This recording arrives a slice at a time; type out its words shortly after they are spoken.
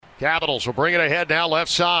Capitals will bring it ahead now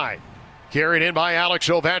left side. Carried in by Alex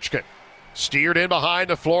Ovechkin. Steered in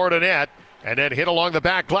behind the Florida net. And then hit along the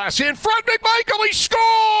back glass. In front, McMichael, he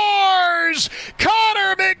scores!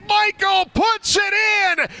 Connor McMichael puts it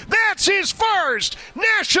in! That's his first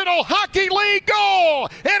National Hockey League goal!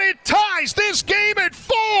 And it ties this game at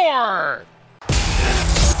 4!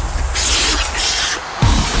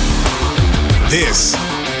 This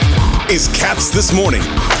is Caps This Morning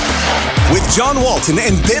with John Walton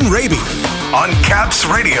and Ben Raby on Caps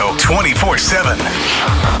Radio 24/7.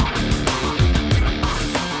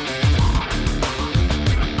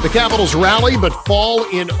 The Capitals rally but fall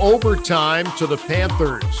in overtime to the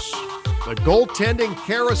Panthers. The goaltending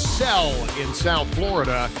carousel in South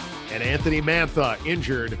Florida, and Anthony Mantha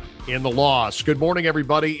injured in the loss. Good morning,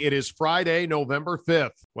 everybody. It is Friday, November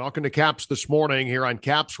 5th. Welcome to Caps This Morning here on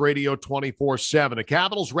Caps Radio 24/7. The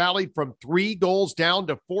Capitals rallied from 3 goals down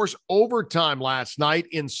to force overtime last night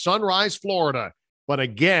in Sunrise, Florida, but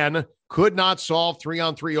again, could not solve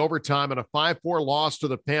 3-on-3 overtime and a 5-4 loss to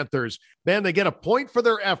the Panthers. Ben, they get a point for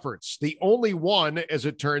their efforts. The only one, as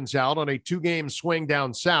it turns out, on a 2-game swing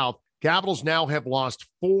down south. Capitals now have lost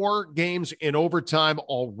 4 games in overtime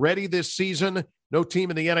already this season. No team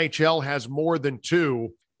in the NHL has more than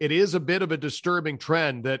 2. It is a bit of a disturbing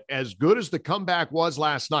trend that as good as the comeback was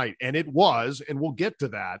last night, and it was, and we'll get to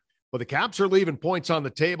that, but the Caps are leaving points on the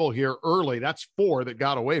table here early. That's 4 that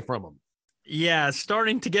got away from them. Yeah,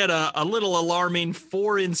 starting to get a little alarming.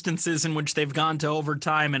 4 instances in which they've gone to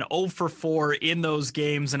overtime and 0 for 4 in those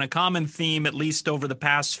games. And a common theme, at least over the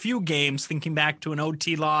past few games, thinking back to an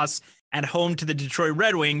OT loss at home to the Detroit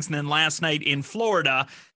Red Wings and then last night in Florida.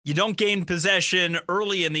 You don't gain possession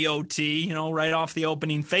early in the OT, right off the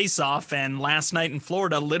opening faceoff. And last night in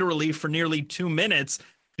Florida, literally for nearly 2 minutes,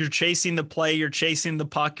 you're chasing the play, you're chasing the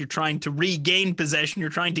puck, you're trying to regain possession, you're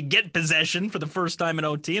trying to get possession for the first time in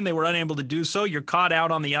OT, and they were unable to do so. You're caught out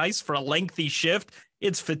on the ice for a lengthy shift.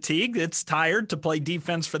 It's fatigued, it's tired to play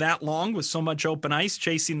defense for that long with so much open ice,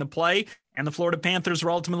 chasing the play, and the Florida Panthers were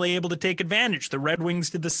ultimately able to take advantage. The Red Wings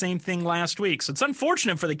did the same thing last week. So it's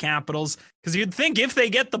unfortunate for the Capitals because you'd think if they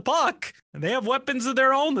get the puck, they have weapons of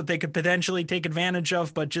their own that they could potentially take advantage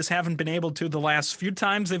of, but just haven't been able to the last few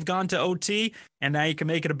times they've gone to OT. And now you can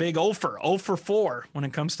make it a big 0 for 4 when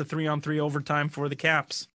it comes to 3-on-3 overtime for the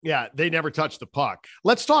Caps. Yeah, they never touched the puck.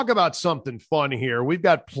 Let's talk about something fun here. We've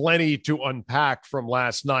got plenty to unpack from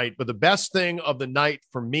last night, but the best thing of the night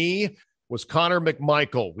for me was Connor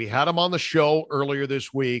McMichael. We had him on the show earlier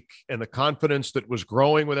this week and the confidence that was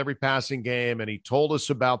growing with every passing game, and he told us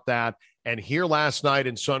about that. And here last night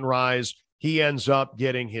in Sunrise, he ends up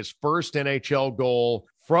getting his first NHL goal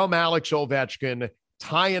from Alex Ovechkin,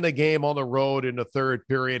 tying the game on the road in the third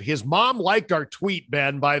period. His mom liked our tweet,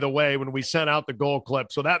 Ben, by the way, when we sent out the goal clip,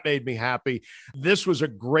 so that made me happy. This was a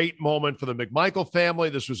great moment for the McMichael family.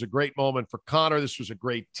 This was a great moment for Connor. This was a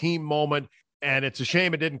great team moment. And it's a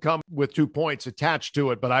shame it didn't come with 2 points attached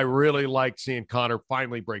to it, but I really liked seeing Connor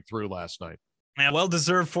finally break through last night. Yeah,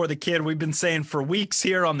 well-deserved for the kid. We've been saying for weeks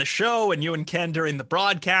here on the show, and you and Ken during the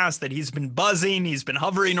broadcast, that he's been buzzing, he's been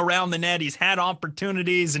hovering around the net, he's had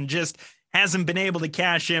opportunities and just hasn't been able to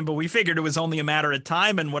cash in, but we figured it was only a matter of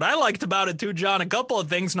time. And what I liked about it too, John, a couple of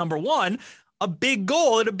things. Number one, a big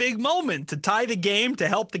goal at a big moment to tie the game, to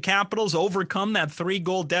help the Capitals overcome that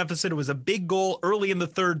 3-goal deficit. It was a big goal early in the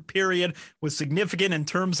third period, was significant in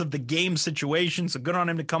terms of the game situation. So good on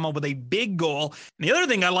him to come up with a big goal. And the other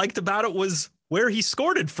thing I liked about it was where he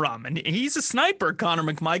scored it from. And he's a sniper, Connor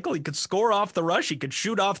McMichael. He could score off the rush. He could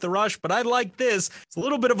shoot off the rush. But I like this. It's a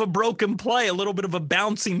little bit of a broken play, a little bit of a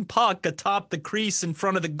bouncing puck atop the crease in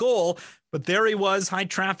front of the goal. But there he was, high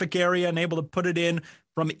traffic area, and able to put it in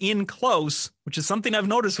from in close, which is something I've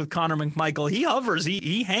noticed with Connor McMichael. He hovers,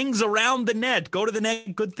 he hangs around the net, go to the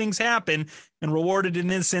net, good things happen, and rewarded in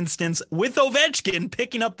this instance with Ovechkin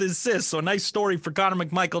picking up the assist. So a nice story for Connor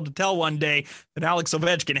McMichael to tell one day that Alex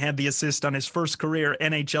Ovechkin had the assist on his first career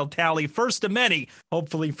NHL tally. First of many,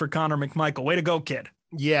 hopefully, for Connor McMichael. Way to go, kid.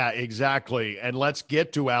 Yeah, exactly. And let's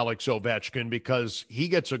get to Alex Ovechkin because he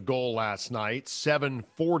gets a goal last night,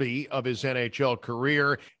 740 of his NHL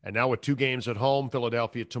career. And now with 2 games at home,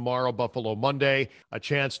 Philadelphia tomorrow, Buffalo Monday, a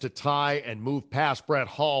chance to tie and move past Brett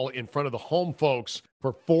Hull in front of the home folks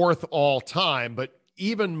for 4th all time. But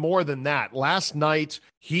even more than that, last night,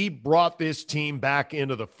 he brought this team back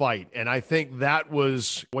into the fight. And I think that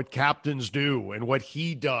was what captains do and what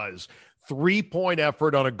he does. 3-point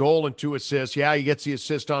effort on a goal and 2 assists. Yeah, he gets the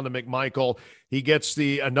assist on the McMichael. He gets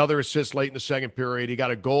another assist late in the second period. He got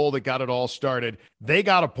a goal that got it all started. They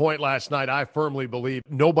got a point last night. I firmly believe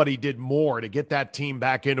nobody did more to get that team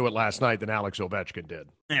back into it last night than Alex Ovechkin did.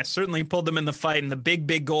 Yeah, certainly pulled them in the fight, and the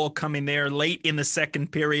big goal coming there late in the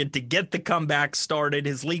second period to get the comeback started.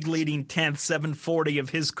 His league-leading 10th, 740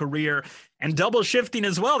 of his career, and double shifting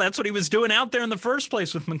as well. That's what he was doing out there in the first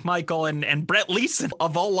place with McMichael and Brett Leeson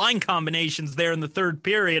of all line combinations there in the third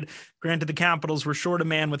period. Granted, the Capitals were short a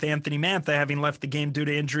man with Anthony Mantha having left the game due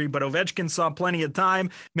to injury, but Ovechkin saw plenty of time,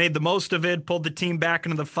 made the most of it, pulled the team back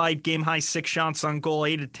into the fight, game-high 6 shots on goal,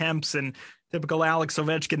 8 attempts, and typical Alex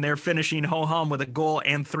Ovechkin there, finishing ho-hum with a goal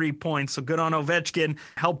and 3 points. So good on Ovechkin,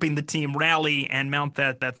 helping the team rally and mount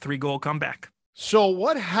that 3-goal comeback. So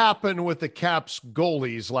what happened with the Caps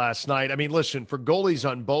goalies last night? I mean, listen, for goalies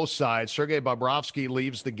on both sides, Sergei Bobrovsky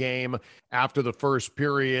leaves the game after the first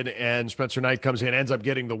period, and Spencer Knight comes in, ends up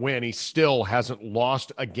getting the win. He still hasn't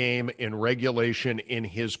lost a game in regulation in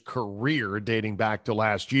his career dating back to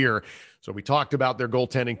last year. So we talked about their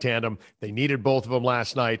goaltending tandem. They needed both of them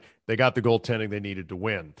last night. They got the goaltending they needed to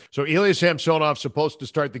win. So Ilya Samsonov's supposed to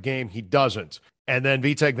start the game. He doesn't. And then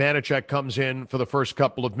Vitek Vanacek comes in for the first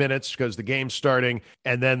couple of minutes because the game's starting.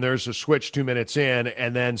 And then there's a switch 2 minutes in.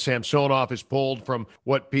 And then Samsonov is pulled from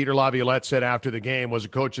what Peter Laviolette said after the game was a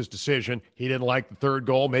coach's decision. He didn't like the third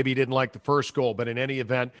goal. Maybe he didn't like the first goal. But in any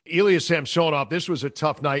event, Ilya Samsonov, this was a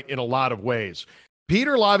tough night in a lot of ways.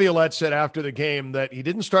 Peter Laviolette said after the game that he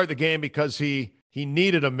didn't start the game because he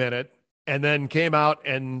needed a minute and then came out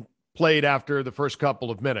and played after the first couple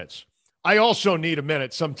of minutes. I also need a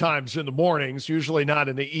minute sometimes in the mornings, usually not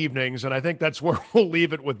in the evenings, and I think that's where we'll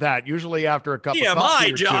leave it with that. Usually after a cup of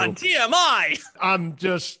coffee or John, two.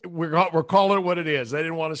 TMI. We're calling it what it is. They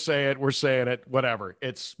didn't want to say it. We're saying it. Whatever.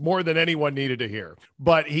 It's more than anyone needed to hear.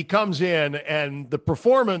 But he comes in, and the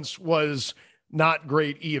performance was not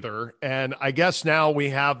great either. And I guess now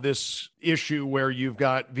we have this issue where you've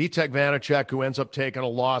got Vitek Vanacek, who ends up taking a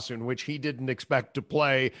loss in which he didn't expect to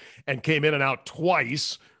play and came in and out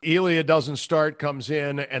twice. Ilya doesn't start, comes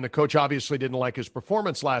in, and the coach obviously didn't like his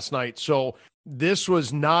performance last night. So this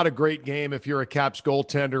was not a great game if you're a Caps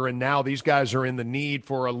goaltender, and now these guys are in the need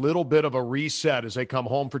for a little bit of a reset as they come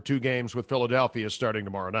home for 2 games with Philadelphia starting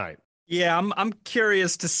tomorrow night. Yeah, I'm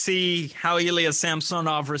curious to see how Ilya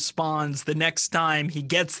Samsonov responds the next time he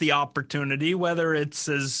gets the opportunity, whether it's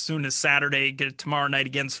as soon as Saturday, tomorrow night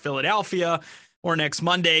against Philadelphia, or next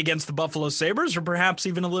Monday against the Buffalo Sabres, or perhaps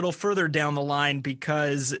even a little further down the line,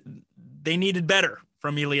 because they needed better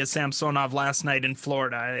from Ilya Samsonov last night in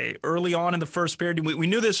Florida. Early on in the first period, we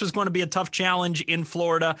knew this was going to be a tough challenge in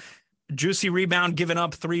Florida. Juicy rebound given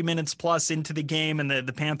up 3 minutes plus into the game, and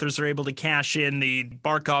the Panthers are able to cash in the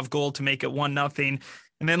Barkov goal to make it 1-0.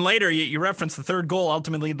 And then later, you referenced the third goal,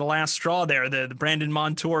 ultimately the last straw there, the Brandon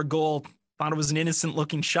Montour goal. Thought it was an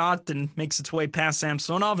innocent-looking shot and makes its way past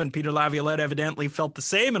Samsonov, and Peter Laviolette evidently felt the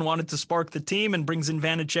same and wanted to spark the team and brings in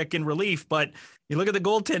Vanacek in relief. But you look at the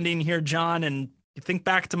goaltending here, John, and you think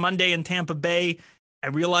back to Monday in Tampa Bay. I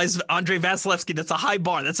realize Andrei Vasilevsky, that's a high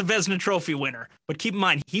bar. That's a Vezina Trophy winner. But keep in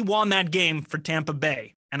mind, he won that game for Tampa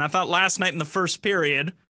Bay. And I thought last night in the first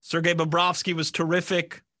period, Sergei Bobrovsky was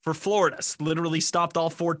terrific for Florida. Literally stopped all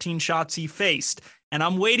 14 shots he faced. And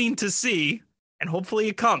I'm waiting to see, and hopefully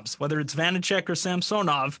it comes, whether it's Vanacek or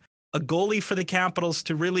Samsonov, a goalie for the Capitals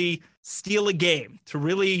to really steal a game, to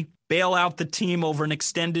really bail out the team over an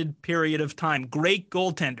extended period of time. Great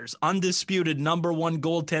goaltenders, undisputed #1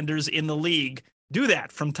 goaltenders in the league, do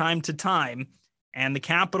that from time to time. And the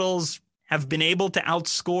Capitals have been able to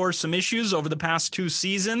outscore some issues over the past 2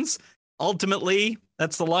 seasons. Ultimately,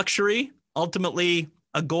 that's the luxury. Ultimately,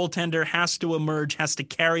 a goaltender has to emerge, has to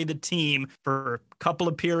carry the team for a couple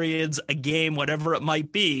of periods, a game, whatever it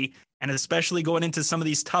might be. And especially going into some of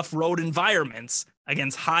these tough road environments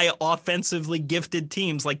against high offensively gifted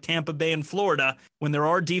teams like Tampa Bay and Florida, when there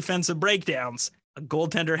are defensive breakdowns, a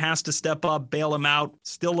goaltender has to step up, bail him out.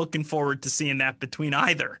 Still looking forward to seeing that between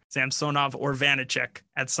either Samsonov or Vanacek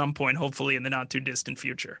at some point, hopefully in the not too distant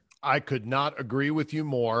future. I could not agree with you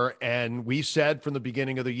more. And we said from the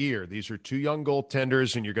beginning of the year, these are 2 young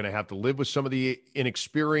goaltenders, and you're going to have to live with some of the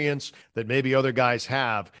inexperience that maybe other guys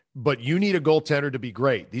have. But you need a goaltender to be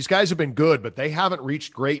great. These guys have been good, but they haven't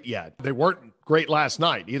reached great yet. They weren't great last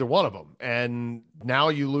night, either one of them. And now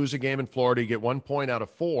you lose a game in Florida, you get 1 point out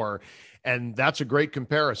of 4. And that's a great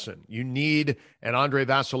comparison. You need an Andre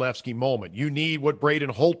Vasilevsky moment. You need what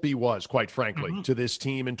Braden Holtby was, quite frankly, to this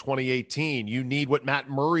team in 2018. You need what Matt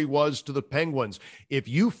Murray was to the Penguins. If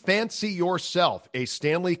you fancy yourself a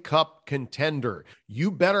Stanley Cup contender,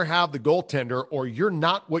 you better have the goaltender or you're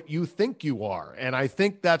not what you think you are. And I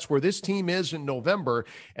think that's where this team is in November.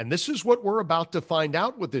 And this is what we're about to find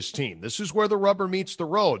out with this team. This is where the rubber meets the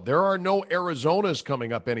road. There are no Arizonas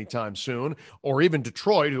coming up anytime soon, or even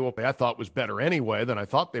Detroit, who I thought was better anyway than I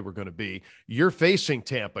thought they were going to be. You're facing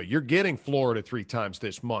Tampa. You're getting Florida 3 times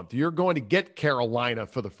this month. You're going to get Carolina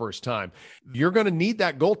for the first time. You're going to need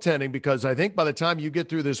that goaltending, because I think by the time you get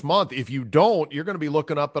through this month, if you don't, you're going to be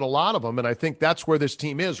looking up at a lot of them. And I think that's where this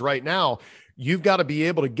team is right now. You've got to be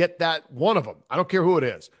able to get that one of them. I don't care who it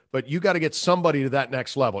is, but you got to get somebody to that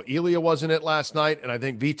next level. Ilya wasn't it last night, and I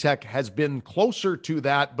think Vitek has been closer to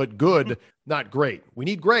that, but good, not great. We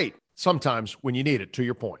need great sometimes when you need it, to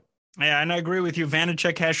your point. Yeah, and I agree with you.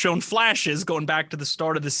 Vanecek has shown flashes going back to the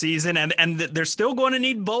start of the season, and they're still going to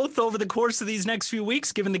need both over the course of these next few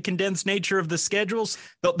weeks, given the condensed nature of the schedules.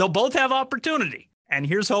 They'll both have opportunity. And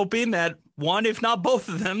here's hoping that one, if not both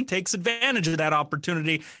of them, takes advantage of that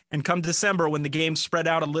opportunity. And come December, when the games spread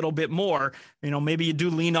out a little bit more, maybe you do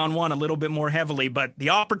lean on one a little bit more heavily. But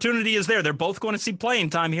the opportunity is there. They're both going to see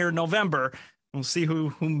playing time here in November. We'll see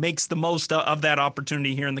who makes the most of that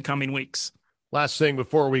opportunity here in the coming weeks. Last thing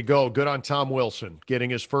before we go, good on Tom Wilson getting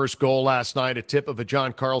his first goal last night, a tip of a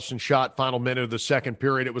John Carlson shot, final minute of the second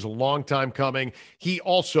period. It was a long time coming. He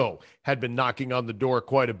also had been knocking on the door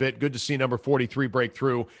quite a bit. Good to see number 43 break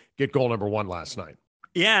through, get goal number 1 last night.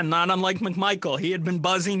 Yeah, not unlike McMichael. He had been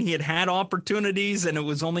buzzing. He had opportunities, and it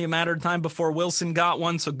was only a matter of time before Wilson got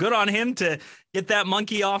one. So good on him to get that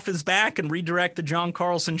monkey off his back and redirect the John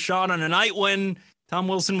Carlson shot on a night when Tom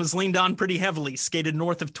Wilson was leaned on pretty heavily, skated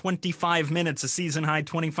north of 25 minutes, a season-high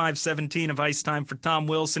 25-17 of ice time for Tom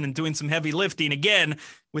Wilson, and doing some heavy lifting again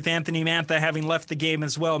with Anthony Mantha having left the game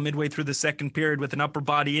as well midway through the second period with an upper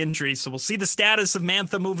body injury. So we'll see the status of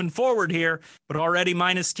Mantha moving forward here, but already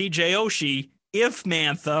minus TJ Oshie. If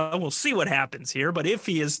Mantha, we'll see what happens here, but if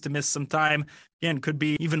he is to miss some time, again, could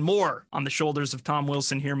be even more on the shoulders of Tom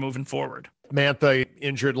Wilson here moving forward. Mantha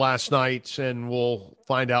injured last night, and we'll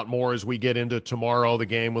find out more as we get into tomorrow, the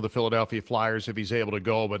game with the Philadelphia Flyers, if he's able to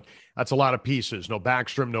go. But that's a lot of pieces. No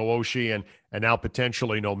Backstrom, no Oshie, and now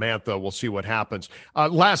potentially no Mantha. We'll see what happens.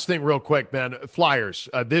 Last thing real quick, Ben. Flyers,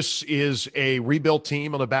 this is a rebuilt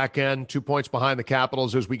team on the back end, 2 points behind the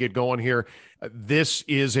Capitals as we get going here. This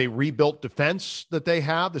is a rebuilt defense that they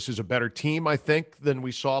have. This is a better team, I think, than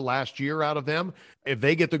we saw last year out of them. If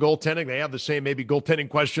they get the goaltending, they have the same maybe goaltending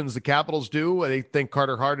questions the Capitals do. They think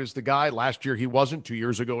Carter Hart is the guy. Last year he wasn't. 2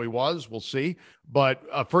 years ago he was. We'll see. But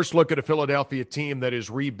first look at a Philadelphia team that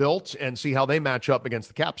is rebuilt and see how they match up against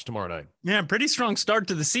the Caps tomorrow night. Yeah, pretty strong start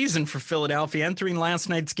to the season for Philadelphia. Entering last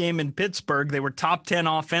night's game in Pittsburgh, they were top 10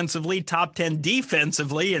 offensively, top 10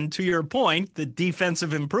 defensively. And to your point, the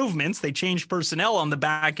defensive improvements, they changed personnel on the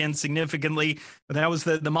back end significantly. But that was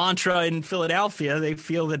the mantra in Philadelphia. They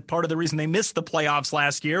feel that part of the reason they missed the playoffs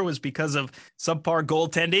last year was because of subpar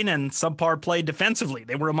goaltending and subpar play defensively.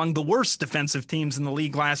 They were among the worst defensive teams in the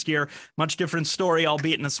league last year. Much different story,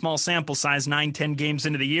 albeit in a small sample size, 9-10 games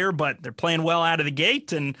into the year, but they're playing well out of the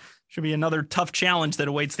gate, and should be another tough challenge that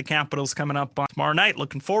awaits the Capitals coming up tomorrow night.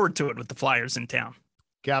 Looking forward to it with the Flyers in town.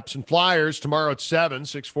 Caps and Flyers tomorrow at 7,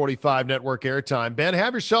 6:45 network airtime. Ben,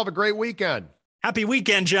 have yourself a great weekend. Happy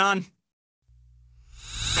weekend, John.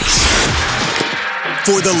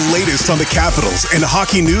 For the latest on the Capitals and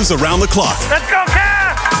hockey news around the clock. Let's go, Caps!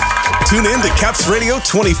 Tune in to Caps Radio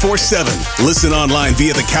 24/7. Listen online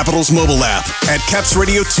via the Capitals mobile app at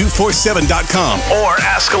capsradio247.com Or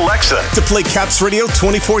ask Alexa to play Caps Radio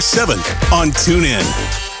 24/7 on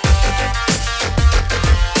TuneIn.